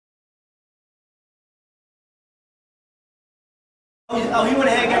Oh, he went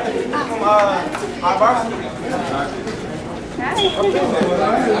ahead and got the from our varsity.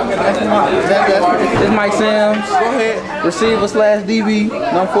 This is Mike Sims. Go ahead. Receiver / DB,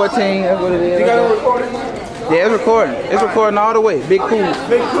 number 14. That's what it is. You got it recording? Yeah, it's recording. It's recording all the way. Big cool.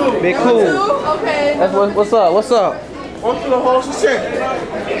 Big cool. Big cool. Okay. That's what's up. What's up? Walk through the halls of Central.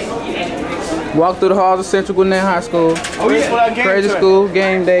 Walk through the halls of Central Gwinnett High School. Oh yeah. Crazy school.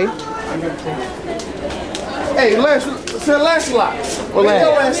 Game day. Hey, Lancelot. What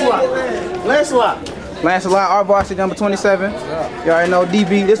Lancelot? Lancelot, our varsity number 27. You already know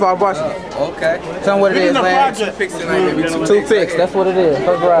DB. This is our varsity. Okay. Tell them what it is, Lance. 2 picks. That's what it is.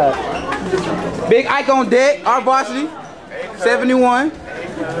 First ride. Big Ike on deck. Our varsity. 71.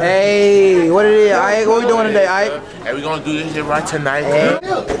 Hey, what it is? Ike, what we doing today, Ike? Hey, we gonna do this shit right tonight. Hey.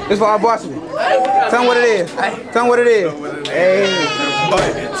 This for our varsity. Tell them what it is. Tell them what it is. Hey.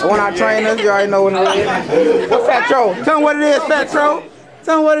 One of our trainers, you already know what it is. What's Fat Tro? Tell them what it is, Fat Tro.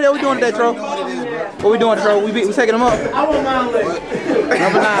 Tell them what it is. What we doing today, Tro? What we doing, Tro? We taking them up. I want my own leg.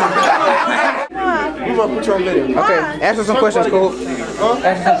 Number 9. We gonna put you on video. Okay, answer some questions, Cole.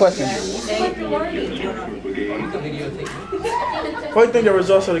 Answer some questions. What do you think the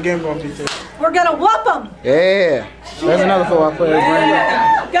results of the game gonna be today? We're gonna whoop them. Yeah. There's another football player,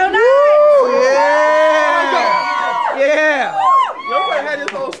 Brandon. Go Knights! Yeah. Yeah. Y'all might have this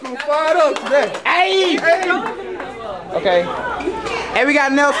whole school fired up today. Hey. Okay. Hey, we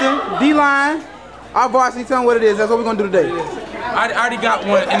got Nelson, D-line. Our varsity, tell them what it is. That's what we're gonna do today. I already got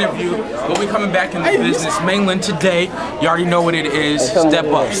one interview, but we coming back in the business mainland today. You already know what it is. Step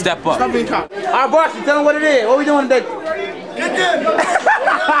up, step up. Stop being cocky. Our varsity, tell them what it is. What we doing today? Get good.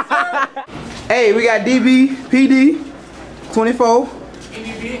 Hey, we got DB, PD, 24.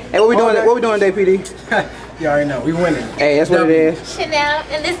 Hey, what we doing? What we doing today, PD? You already know, we winning. Hey, that's what it is. Chanel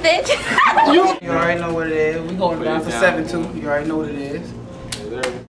and this bitch. You already know what it is. We going down for 7-2. You already know what it is.